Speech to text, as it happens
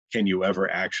Can you ever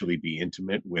actually be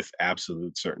intimate with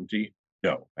absolute certainty?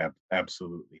 No,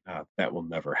 absolutely not. That will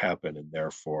never happen. And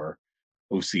therefore,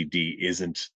 OCD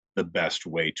isn't the best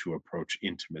way to approach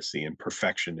intimacy, and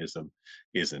perfectionism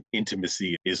isn't.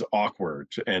 Intimacy is awkward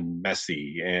and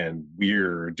messy and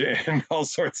weird and all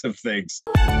sorts of things.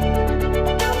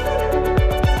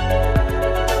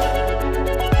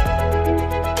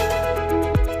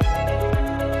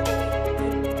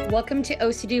 Welcome to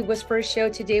OCD Whisperers Show.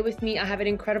 Today with me, I have an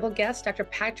incredible guest, Dr.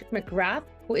 Patrick McGrath,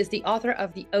 who is the author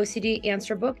of the OCD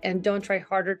Answer Book and Don't Try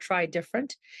Harder, Try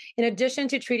Different. In addition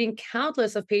to treating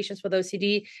countless of patients with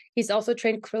OCD, he's also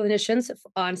trained clinicians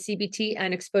on CBT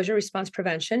and exposure response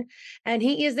prevention. And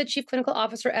he is the Chief Clinical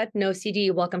Officer at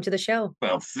NOCD. Welcome to the show.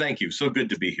 Well, thank you. So good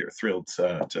to be here. Thrilled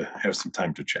to have some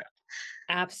time to chat.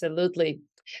 Absolutely.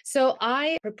 So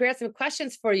I prepared some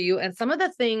questions for you, and some of the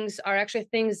things are actually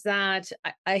things that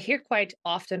I hear quite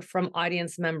often from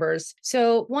audience members.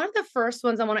 So one of the first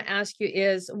ones I want to ask you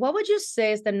is, what would you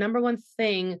say is the number one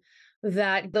thing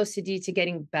that OCD to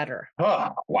getting better? Oh,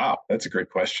 wow. That's a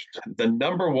great question. The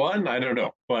number one, I don't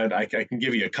know, but I can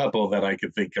give you a couple that I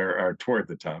could think are toward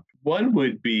the top. One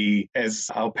would be, as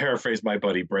I'll paraphrase my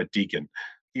buddy Brett Deacon,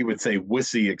 he would say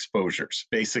wussy exposures,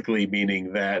 basically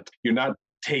meaning that you're not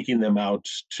taking them out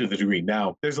to the degree.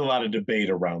 Now, there's a lot of debate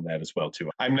around that as well,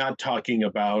 too. I'm not talking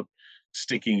about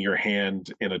sticking your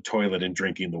hand in a toilet and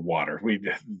drinking the water.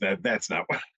 That's not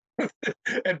what.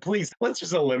 And please, let's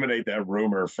just eliminate that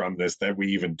rumor from this that we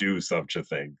even do such a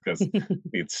thing, because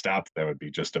we'd stop. That would be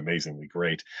just amazingly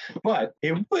great. But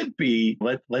it would be,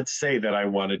 let's say that I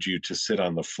wanted you to sit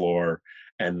on the floor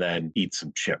and then eat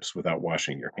some chips without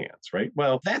washing your hands, right?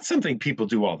 Well, that's something people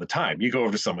do all the time. You go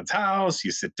over to someone's house,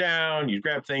 you sit down, you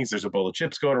grab things, there's a bowl of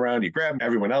chips going around, you grab them,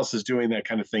 everyone else is doing that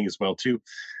kind of thing as well, too.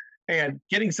 And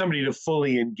getting somebody to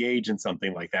fully engage in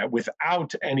something like that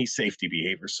without any safety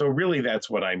behaviors. So really that's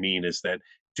what I mean, is that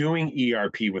doing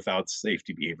ERP without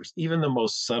safety behaviors, even the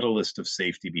most subtlest of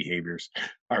safety behaviors,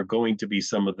 are going to be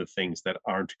some of the things that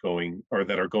aren't going, or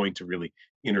that are going to really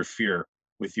interfere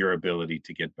with your ability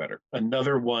to get better.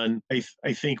 Another one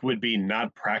I think would be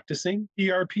not practicing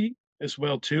ERP as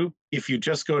well too. If you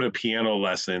just go to piano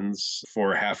lessons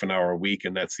for half an hour a week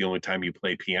and that's the only time you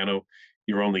play piano,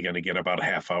 you're only going to get about a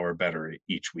half hour better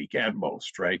each week at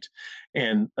most, right?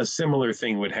 And a similar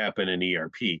thing would happen in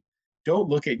ERP. Don't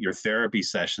look at your therapy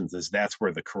sessions as that's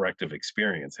where the corrective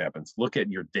experience happens. Look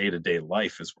at your day-to-day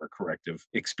life as where corrective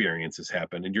experiences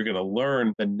happen. And you're going to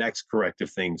learn the next corrective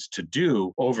things to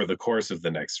do over the course of the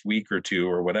next week or two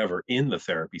or whatever in the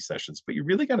therapy sessions. But you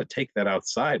really got to take that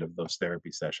outside of those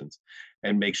therapy sessions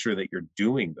and make sure that you're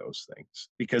doing those things.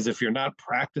 Because if you're not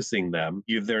practicing them,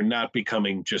 they're not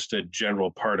becoming just a general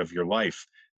part of your life.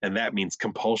 And that means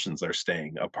compulsions are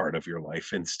staying a part of your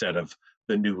life instead of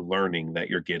the new learning that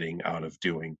you're getting out of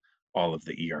doing all of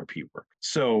the ERP work.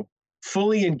 So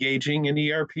fully engaging in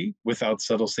ERP without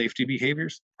subtle safety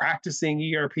behaviors, practicing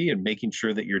ERP and making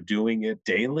sure that you're doing it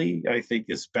daily, I think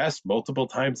is best. Multiple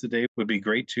times a day would be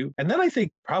great too. And then I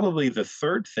think probably the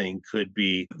third thing could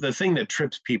be the thing that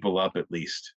trips people up at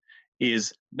least,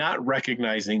 is not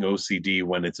recognizing OCD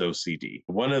when it's OCD.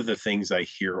 One of the things I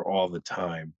hear all the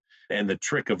time, and the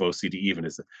trick of OCD even,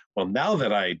 is, well, now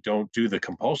that I don't do the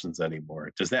compulsions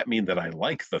anymore, does that mean that I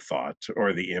like the thought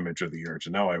or the image or the urge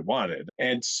and now I want it?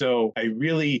 And so I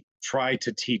really try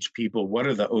to teach people what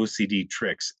are the OCD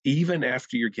tricks, even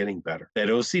after you're getting better. That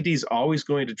OCD is always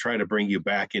going to try to bring you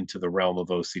back into the realm of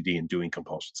OCD and doing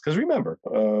compulsions. Because remember,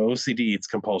 OCD eats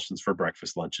compulsions for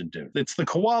breakfast, lunch, and dinner. It's the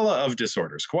koala of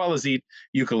disorders. Koalas eat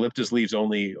eucalyptus leaves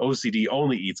only. OCD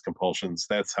only eats compulsions.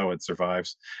 That's how it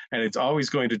survives. And it's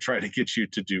always going to try to get you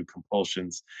to do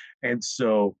compulsions. And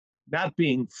so not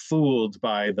being fooled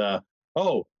by the,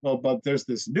 oh, well, but there's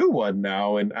this new one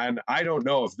now, and I don't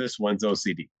know if this one's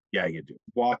OCD. Yeah, you do.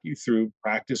 Walk you through,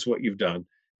 practice what you've done.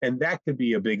 And that could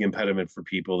be a big impediment for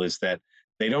people, is that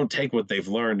they don't take what they've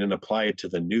learned and apply it to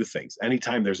the new things.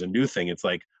 Anytime there's a new thing, it's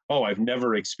like, oh, I've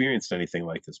never experienced anything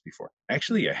like this before.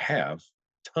 Actually, you have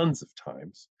tons of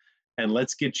times. And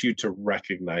let's get you to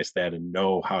recognize that and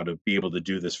know how to be able to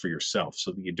do this for yourself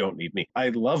so that you don't need me. I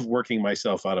love working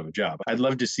myself out of a job. I'd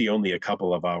love to see only a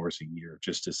couple of hours a year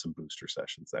just as some booster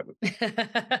sessions. That would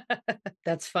be.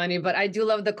 That's funny, but I do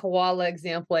love the koala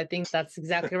example. I think that's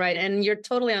exactly right. And you're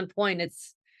totally on point.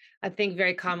 I think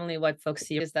very commonly what folks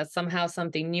see is that somehow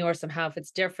something new, or somehow if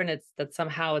it's different, it's that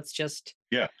somehow it's just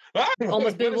Yeah.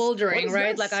 almost bewildering, What is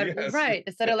right? this? Yes. Right.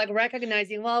 Instead of like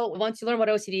recognizing, well, once you learn what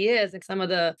OCD is, like some of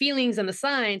the feelings and the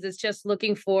signs, it's just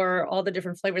looking for all the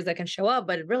different flavors that can show up.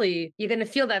 But really, you're going to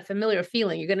feel that familiar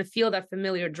feeling. You're going to feel that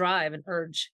familiar drive and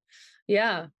urge.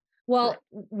 Yeah. Well, Correct.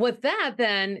 with that,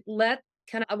 then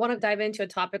I want to dive into a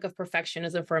topic of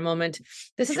perfectionism for a moment.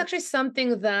 This is Sure. actually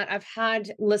something that I've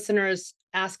had listeners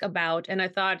ask about, and I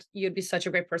thought you'd be such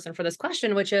a great person for this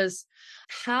question, which is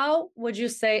how would you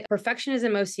say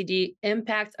perfectionism OCD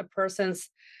impacts a person's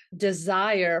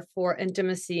desire for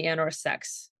intimacy and or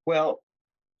sex? Well,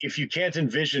 if you can't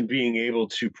envision being able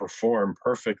to perform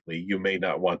perfectly, you may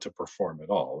not want to perform at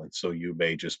all. And so you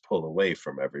may just pull away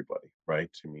from everybody, right?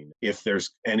 I mean, if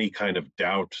there's any kind of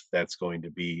doubt that's going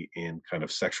to be in kind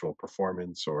of sexual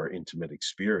performance or intimate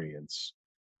experience,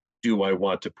 do I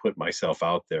want to put myself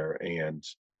out there and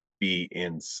be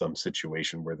in some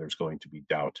situation where there's going to be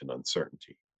doubt and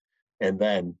uncertainty? And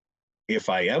then if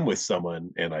I am with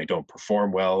someone and I don't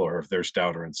perform well, or if there's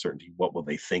doubt or uncertainty, what will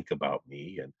they think about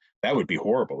me? And that would be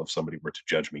horrible if somebody were to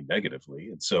judge me negatively.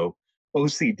 And so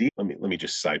OCD, let me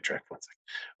just sidetrack one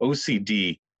second.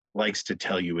 OCD likes to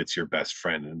tell you it's your best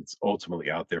friend and it's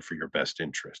ultimately out there for your best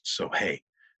interest. So hey,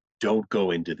 don't go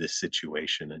into this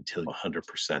situation until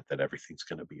 100% that everything's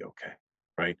going to be okay.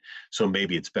 Right. So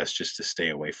maybe it's best just to stay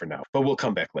away for now, but we'll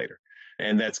come back later.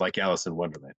 And that's like Alice in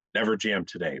Wonderland. Never jam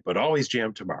today, but always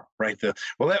jam tomorrow. Right.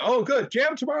 Oh, good.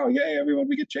 Jam tomorrow. Yay, everyone.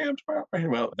 We get jam tomorrow. Right?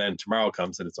 Well, then tomorrow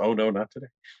comes and it's, oh, no, not today,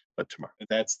 but tomorrow.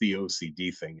 That's the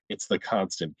OCD thing. It's the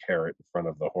constant carrot in front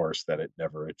of the horse that it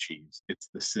never achieves. It's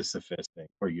the Sisyphus thing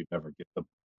where you never get the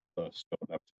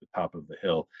stone up to the top of the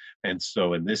hill. And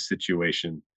so in this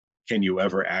situation, can you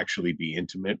ever actually be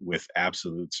intimate with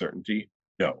absolute certainty?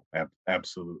 No,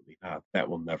 absolutely not. That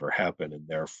will never happen. And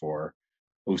therefore,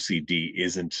 OCD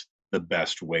isn't the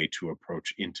best way to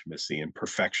approach intimacy, and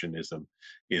perfectionism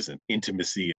isn't.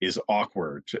 Intimacy is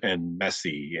awkward and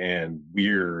messy and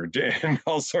weird and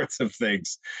all sorts of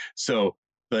things. So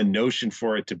the notion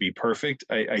for it to be perfect,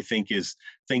 I think, is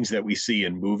things that we see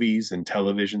in movies and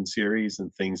television series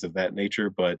and things of that nature.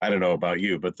 But I don't know about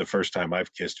you, but the first time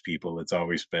I've kissed people, it's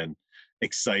always been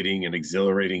exciting and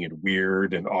exhilarating and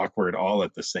weird and awkward all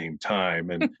at the same time.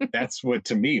 And that's what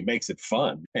to me makes it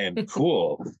fun and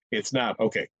cool. It's not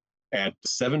okay. At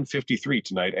 7:53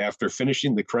 tonight, after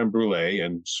finishing the creme brulee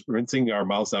and rinsing our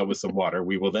mouths out with some water,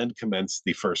 we will then commence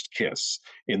the first kiss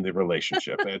in the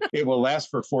relationship. And it will last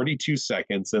for 42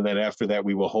 seconds. And then after that,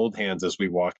 we will hold hands as we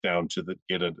walk down to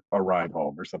get a ride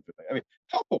home or something. I mean,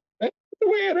 oh, that's the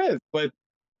way it is.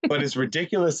 But as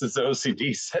ridiculous as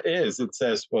OCD is, it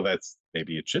says, well, that's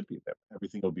maybe it should be there.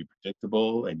 Everything will be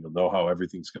predictable and you'll know how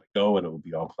everything's going to go and it will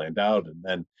be all planned out and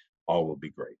then all will be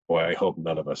great. Boy, I hope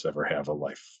none of us ever have a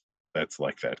life that's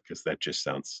like that because that just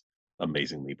sounds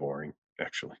amazingly boring,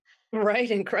 actually.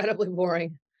 Right, incredibly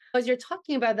boring. As you're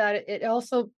talking about that, it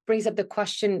also brings up the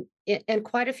question, and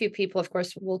quite a few people, of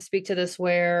course, will speak to this,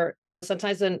 where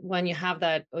sometimes when you have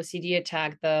that OCD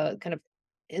attack, the kind of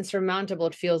insurmountable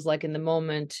it feels like in the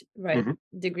moment, right? Mhm.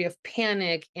 Degree of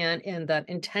panic and that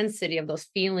intensity of those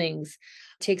feelings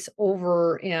takes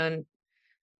over. And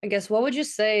I guess what would you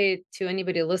say to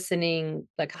anybody listening?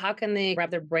 Like, how can they wrap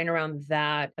their brain around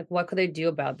that? Like, what could they do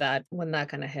about that when that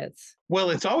kind of hits? Well,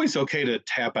 it's always okay to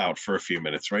tap out for a few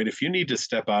minutes, right? If you need to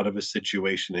step out of a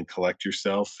situation and collect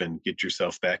yourself and get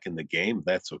yourself back in the game,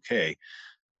 that's okay.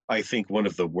 I think one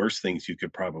of the worst things you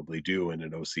could probably do in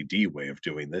an OCD way of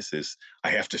doing this is I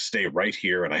have to stay right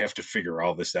here and I have to figure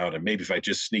all this out. And maybe if I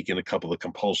just sneak in a couple of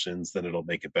compulsions, then it'll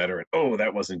make it better. And oh,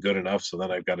 that wasn't good enough. So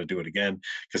then I've got to do it again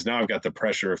because now I've got the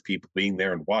pressure of people being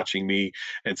there and watching me.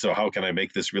 And so how can I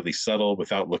make this really subtle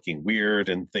without looking weird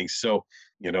and things? So,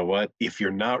 you know what? If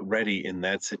you're not ready in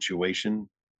that situation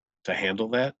to handle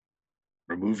that,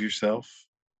 remove yourself,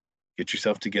 get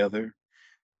yourself together,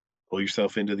 pull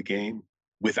yourself into the game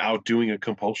without doing a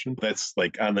compulsion. That's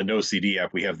like on the NOCD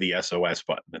app, we have the SOS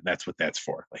button, and that's what that's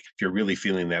for. Like if you're really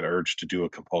feeling that urge to do a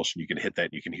compulsion, you can hit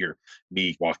that. You can hear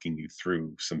me walking you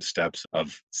through some steps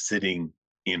of sitting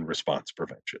in response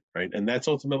prevention, right? And that's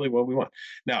ultimately what we want.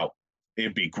 Now,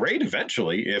 it'd be great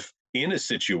eventually if in a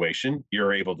situation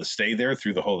you're able to stay there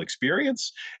through the whole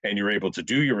experience and you're able to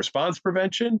do your response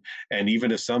prevention. And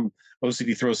even if some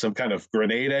OCD throws some kind of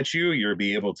grenade at you, you'll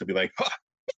be able to be like, huh,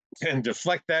 and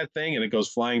deflect that thing and it goes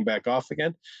flying back off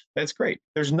again, that's great.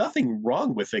 There's nothing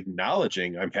wrong with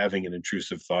acknowledging I'm having an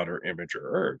intrusive thought or image or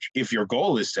urge. If your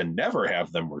goal is to never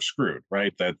have them, we're screwed,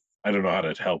 right? That I don't know how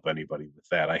to help anybody with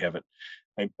that. I haven't,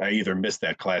 I either missed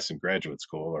that class in graduate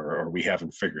school or we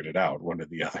haven't figured it out, one or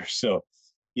the other. So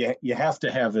you have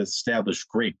to have established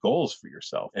great goals for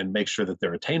yourself and make sure that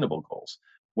they're attainable goals.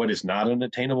 What is not an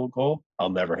attainable goal? I'll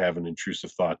never have an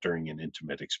intrusive thought during an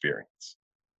intimate experience.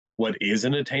 What is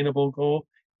an attainable goal?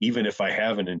 even if I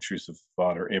have an intrusive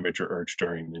thought or image or urge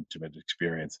during an intimate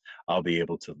experience, I'll be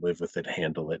able to live with it,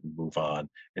 handle it, and move on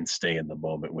and stay in the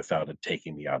moment without it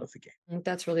taking me out of the game.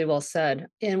 That's really well said.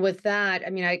 And with that, I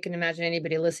mean, I can imagine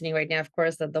anybody listening right now, of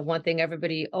course, that the one thing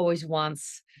everybody always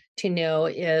wants to know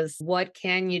is what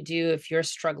can you do if you're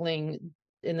struggling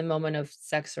in the moment of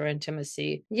sex or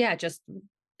intimacy? Yeah, just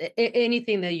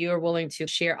anything that you're willing to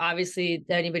share. Obviously,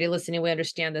 anybody listening, we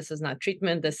understand this is not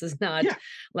treatment. This is not Yeah.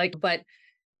 like, but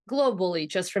globally,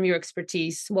 just from your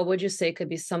expertise, what would you say could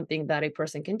be something that a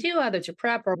person can do either to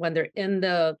prep or when they're in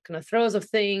the kind of throes of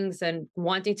things and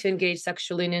wanting to engage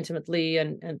sexually and intimately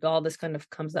and all this kind of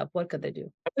comes up? What could they do?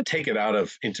 I'm going to take it out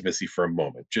of intimacy for a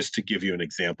moment, just to give you an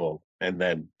example and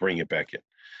then bring it back in.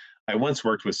 I once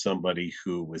worked with somebody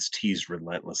who was teased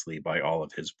relentlessly by all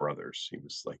of his brothers. He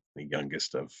was like the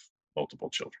youngest of multiple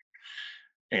children.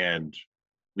 And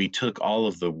we took all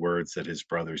of the words that his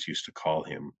brothers used to call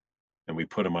him and we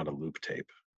put them on a loop tape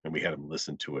and we had him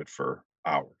listen to it for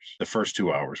hours. The first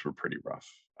 2 hours were pretty rough.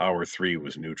 Hour three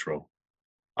was neutral.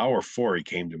 Hour four, he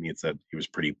came to me and said he was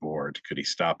pretty bored. Could he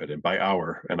stop it? And by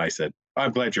hour, and I said,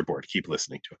 I'm glad you're bored. Keep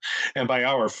listening to it. And by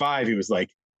hour five, he was like,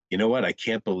 you know what? I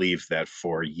can't believe that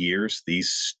for years, these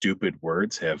stupid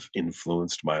words have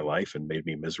influenced my life and made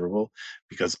me miserable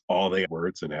because all they are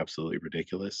words and absolutely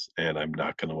ridiculous. And I'm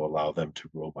not going to allow them to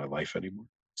rule my life anymore.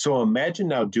 So imagine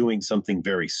now doing something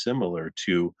very similar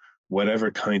to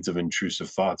whatever kinds of intrusive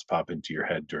thoughts pop into your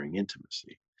head during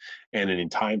intimacy. And in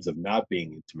times of not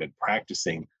being intimate,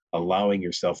 practicing allowing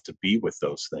yourself to be with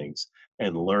those things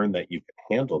and learn that you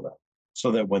can handle them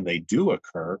so that when they do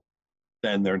occur,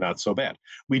 then they're not so bad.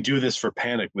 We do this for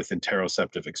panic with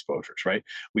interoceptive exposures, right?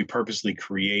 We purposely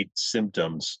create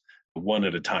symptoms one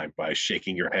at a time by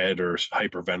shaking your head or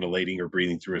hyperventilating or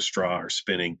breathing through a straw or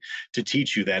spinning to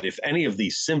teach you that if any of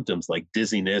these symptoms like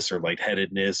dizziness or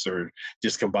lightheadedness or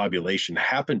discombobulation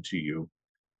happen to you,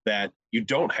 that you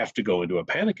don't have to go into a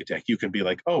panic attack. You can be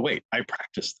like, oh, wait, I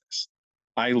practiced this.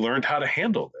 I learned how to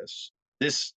handle this.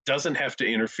 This doesn't have to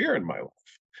interfere in my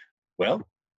life. Well,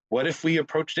 what if we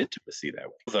approached intimacy that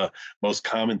way? The most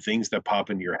common things that pop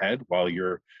into your head while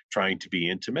you're trying to be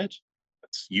intimate,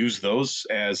 let's use those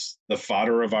as the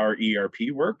fodder of our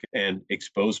ERP work and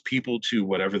expose people to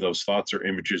whatever those thoughts or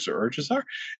images or urges are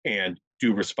and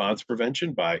do response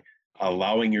prevention by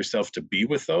allowing yourself to be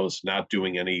with those, not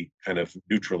doing any kind of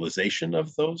neutralization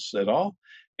of those at all.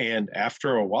 And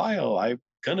after a while, I'm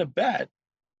going to bet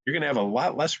you're going to have a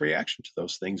lot less reaction to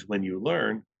those things when you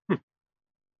learn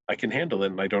I can handle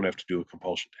it and I don't have to do a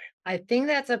compulsion day. I think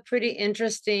that's a pretty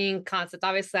interesting concept.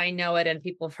 Obviously, I know it and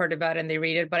people have heard about it and they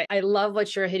read it, but I love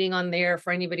what you're hitting on there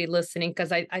for anybody listening,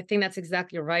 because I think that's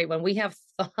exactly right. When we have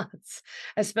thoughts,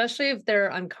 especially if they're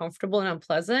uncomfortable and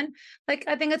unpleasant, like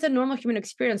I think it's a normal human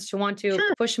experience to want to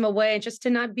Sure. push them away and just to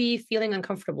not be feeling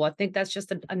uncomfortable. I think that's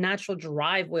just a natural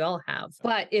drive we all have.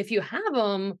 But if you have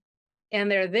them and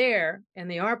they're there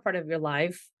and they are part of your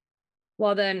life,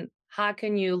 well, then how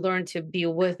can you learn to be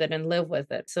with it and live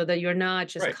with it so that you're not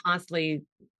just Right. constantly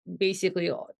basically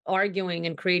arguing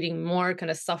and creating more kind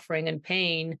of suffering and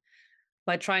pain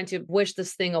by trying to wish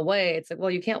this thing away? It's like, well,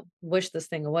 you can't wish this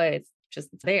thing away. It's just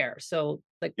there. So,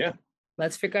 like, Yeah.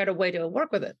 let's figure out a way to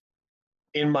work with it.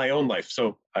 In my own life.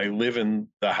 So I live in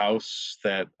the house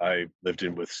that I lived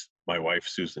in with my wife,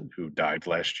 Susan, who died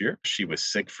last year. She was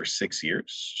sick for 6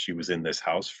 years. She was in this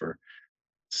house for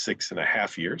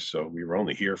 6.5 years. So we were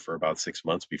only here for about 6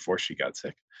 months before she got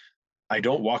sick. I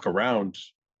don't walk around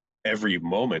every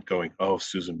moment going, oh,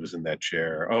 Susan was in that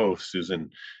chair. Oh, Susan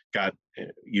got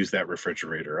used that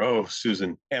refrigerator. Oh,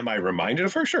 Susan, am I reminded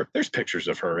of her? Sure. There's pictures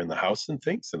of her in the house and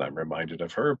things, and I'm reminded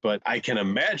of her. But I can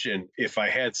imagine if I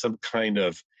had some kind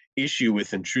of issue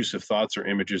with intrusive thoughts or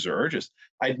images or urges,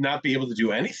 I'd not be able to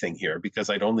do anything here because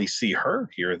I'd only see her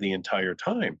here the entire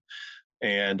time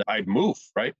and I'd move,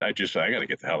 right? I got to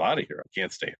get the hell out of here. I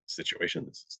can't stay in this situation.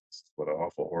 This is what an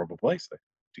awful, horrible place I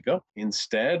have to go.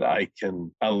 Instead, I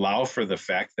can allow for the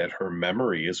fact that her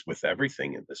memory is with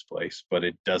everything in this place, but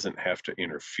it doesn't have to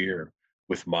interfere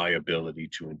with my ability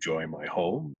to enjoy my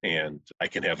home. And I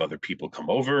can have other people come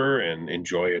over and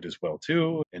enjoy it as well,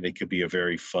 too. And it could be a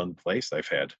very fun place. I've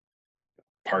had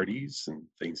parties and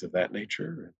things of that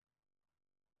nature.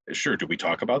 Sure. Do we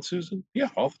talk about Susan? Yeah,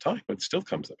 all the time. It still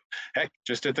comes up. Heck,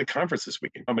 just at the conference this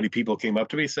weekend, how many people came up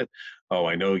to me and said, "Oh,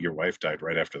 I know your wife died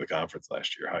right after the conference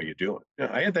last year. How you doing?" Yeah,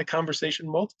 I had that conversation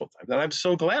multiple times, and I'm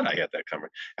so glad I had that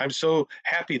conversation. I'm so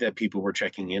happy that people were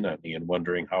checking in on me and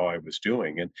wondering how I was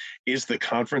doing. And is the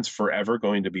conference forever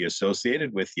going to be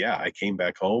associated with? Yeah, I came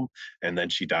back home and then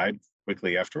she died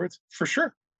quickly afterwards, for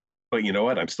sure. But you know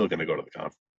what? I'm still going to go to the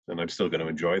conference. and I'm still going to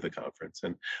enjoy the conference.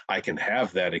 And I can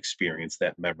have that experience,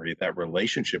 that memory, that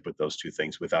relationship with those two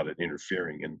things without it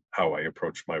interfering in how I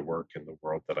approach my work and the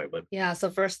world that I live. Yeah. So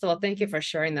first of all, thank you for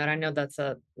sharing that. I know that's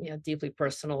a deeply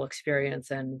personal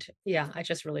experience. And yeah, I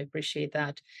just really appreciate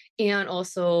that. And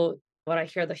also what I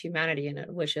hear the humanity in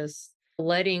it, which is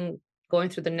letting going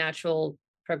through the natural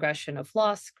progression of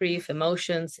loss, grief,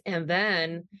 emotions, and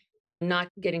then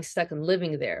not getting stuck and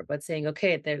living there, but saying,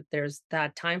 okay, there's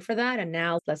that time for that. And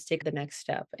now let's take the next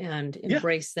step and Yeah,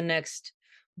 embrace the next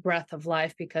breath of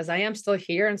life because I am still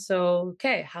here. And so,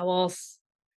 okay, how else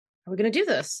are we going to do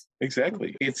this?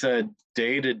 exactly. It's a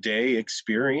day to day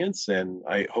experience, and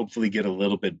I hopefully get a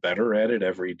little bit better at it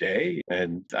every day.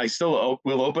 And I still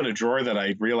will open a drawer that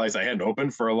I realized I hadn't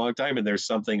opened for a long time, and there's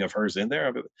something of hers in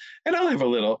there. And I'll have a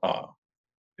little, oh,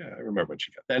 yeah, I remember when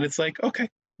she got that. And it's like, okay,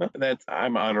 well, that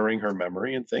I'm honoring her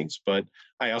memory and things, but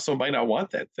I also might not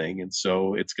want that thing. And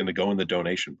so it's going to go in the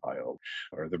donation pile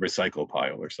or the recycle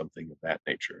pile or something of that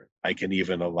nature. I can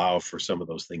even allow for some of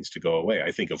those things to go away.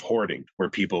 I think of hoarding, where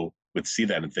people would see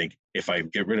that and think, if I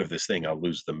get rid of this thing, I'll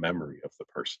lose the memory of the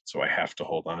person. So I have to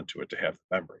hold on to it to have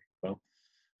the memory. Well,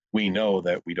 we know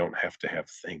that we don't have to have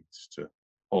things to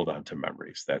hold on to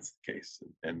memories. That's the case.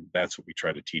 And that's what we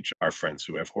try to teach our friends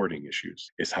who have hoarding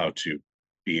issues, is how to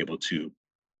be able to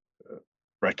uh,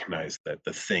 recognize that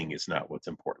the thing is not what's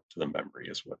important to the memory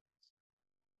is what.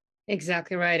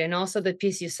 Exactly right. And also the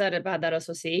piece you said about that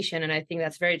association. And I think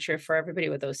that's very true for everybody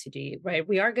with OCD, right?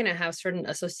 We are going to have certain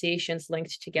associations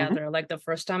linked Hmm. together, like the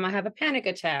first time I have a panic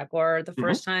attack, or the Hmm.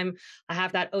 first time I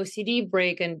have that OCD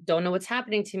break and don't know what's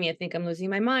happening to me. I think I'm losing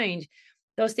my mind.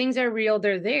 Those things are real,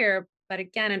 they're there. But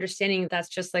again, understanding that's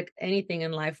just like anything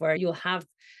in life where you'll have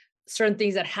certain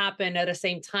things that happen at the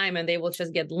same time and they will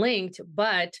just get linked.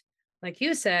 But like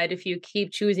you said, if you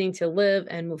keep choosing to live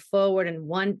and move forward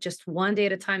and just one day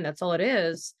at a time, that's all it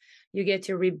is, you get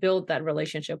to rebuild that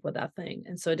relationship with that thing.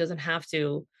 And so it doesn't have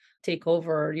to take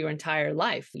over your entire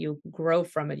life. You grow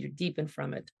from it, you deepen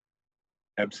from it.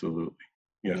 Absolutely.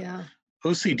 Yeah. Yeah.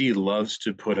 OCD loves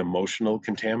to put emotional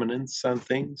contaminants on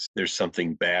things. There's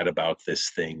something bad about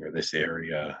this thing or this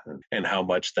area, and how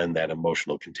much then that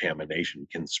emotional contamination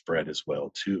can spread as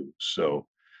well too. So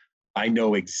I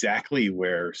know exactly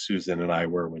where Susan and I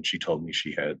were when she told me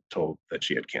she had told that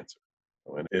she had cancer.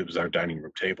 And it was our dining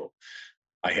room table.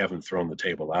 I haven't thrown the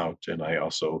table out, and I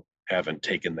also haven't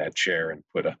taken that chair and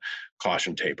put a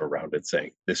caution tape around it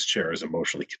saying this chair is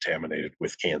emotionally contaminated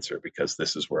with cancer because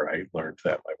this is where I learned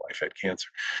that my wife had cancer.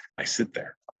 I sit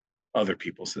there, other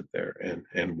people sit there,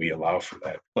 and we allow for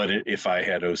that. But if I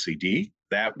had OCD,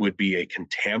 that would be a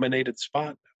contaminated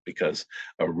spot because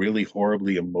a really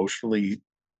horribly emotionally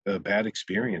bad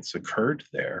experience occurred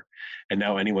there. And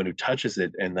now anyone who touches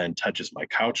it and then touches my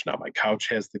couch, now my couch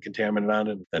has the contaminant on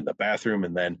it, then the bathroom,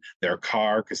 and then their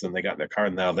car, because then they got in their car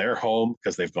and now they're home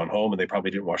because they've gone home and they probably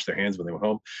didn't wash their hands when they went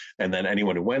home. And then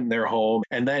anyone who went in their home.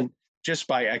 And then just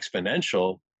by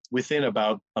exponential, within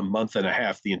about a month and a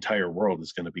half, the entire world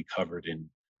is going to be covered in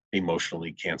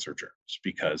emotionally cancer germs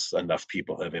because enough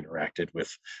people have interacted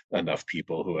with enough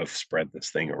people who have spread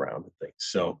this thing around and things.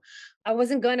 So, I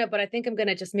wasn't gonna, but I think I'm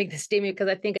gonna just make this statement because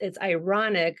I think it's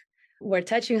ironic we're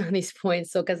touching on these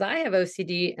points. So, because I have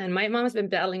OCD and my mom's been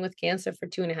battling with cancer for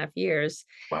 2.5 years.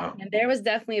 wow. And there was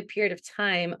definitely a period of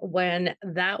time when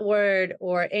that word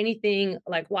or anything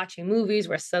like watching movies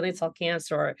where suddenly it's all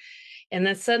cancer, and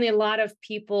then suddenly a lot of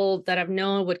people that I've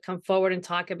known would come forward and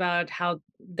talk about how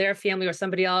their family or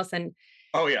somebody else. And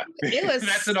Oh, yeah. it was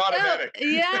That's an so, automatic.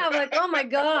 yeah, I'm like, oh my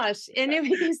gosh. And it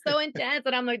became so intense.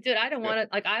 And I'm like, dude, I don't Yeah, want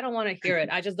to, like, I don't want to hear it.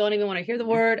 I just don't even want to hear the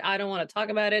mhm, word. I don't want to talk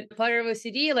about it. Part of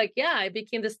OCD, like, yeah, it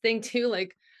became this thing too.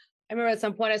 Like, I remember at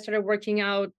some point I started working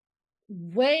out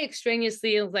way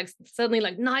extraneously. It was like suddenly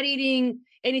like not eating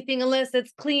anything unless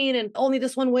it's clean and only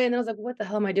this one way. And I was like, what the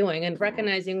hell am I doing? And mhm,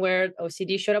 recognizing where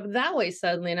OCD showed up that way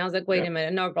suddenly. And I was like, wait yeah, a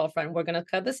minute, no, girlfriend, we're gonna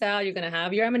cut this out. You're gonna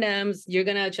have your M&Ms. You're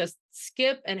gonna just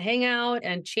skip and hang out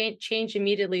and change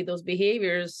immediately those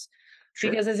behaviors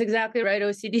sure. because it's exactly right.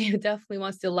 OCD definitely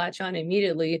wants to latch on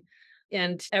immediately.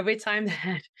 And every time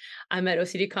that I'm at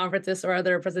OCD conferences or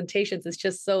other presentations, it's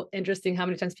just so interesting how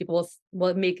many times people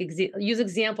will use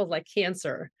examples like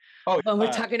cancer Oh, when we're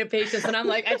talking to patients. And I'm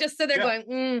like, I just sit there yeah,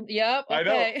 going, yep, I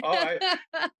know. okay. Oh,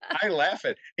 I laugh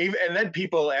at even, and then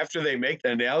people after they make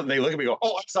the analogy, they look at me and go,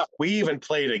 "Oh, I saw." We even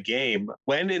played a game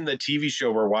when in the TV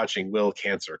show we're watching, will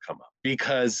cancer come up?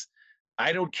 Because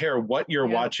I don't care what you're Yeah.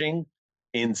 watching.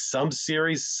 In some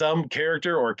series, some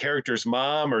character or character's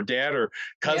mom or dad or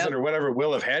cousin Yep. or whatever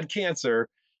will have had cancer,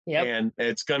 Yep. and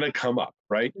it's going to come up.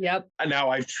 right? Yep. And now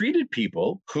I've treated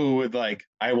people who would like,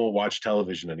 I won't watch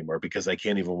television anymore because I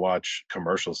can't even watch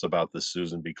commercials about the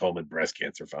Susan B. Komen Breast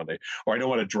Cancer Foundation, or I don't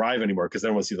want to drive anymore because I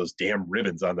don't want to see those damn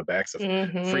ribbons on the backs of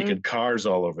Hmm. freaking cars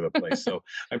all over the place. So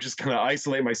I'm just going to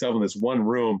isolate myself in this one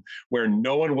room where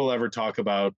no one will ever talk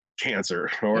about cancer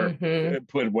or Hmm.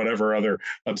 put whatever other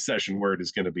obsession word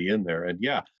is going to be in there. And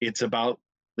yeah, it's about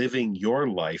living your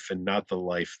life and not the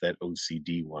life that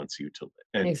OCD wants you to live.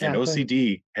 And Exactly.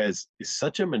 OCD is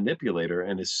such a manipulator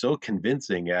and is so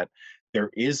convincing at there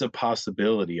is a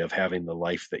possibility of having the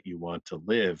life that you want to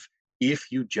live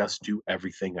if you just do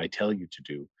everything I tell you to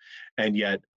do. And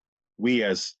yet we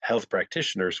as health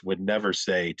practitioners would never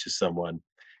say to someone,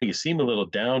 you seem a little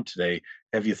down today.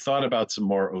 Have you thought about some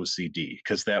more OCD?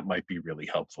 Because that might be really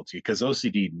helpful to you. Because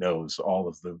OCD knows all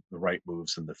of the right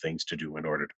moves and the things to do in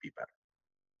order to be better.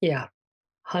 Yeah.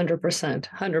 100%.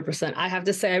 100%. I have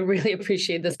to say, I really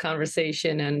appreciate this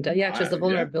conversation. And yeah, just the Yeah,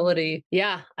 vulnerability.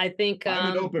 Yeah. I think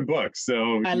I'm an open book,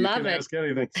 so I you love can it. ask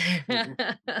anything.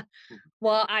 Mhm.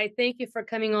 Well, I thank you for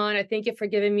coming on. I thank you for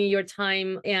giving me your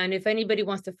time. And if anybody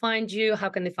wants to find you, how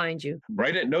can they find you?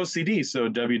 Right at NoCD, so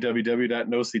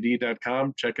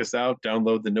www.nocd.com. Check us out,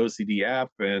 download the NoCD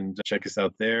app, and check us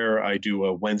out there. I do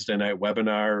a Wednesday night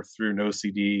webinar through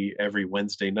NoCD every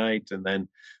Wednesday night, and then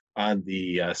on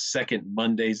the second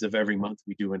Mondays of every month,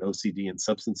 we do an OCD and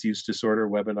substance use disorder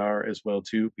webinar as well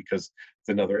too, because it's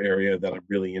another area that I'm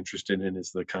really interested in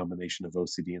is the combination of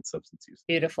OCD and substance use.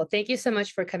 Beautiful. Thank you so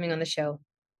much for coming on the show.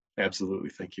 Absolutely,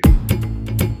 thank you.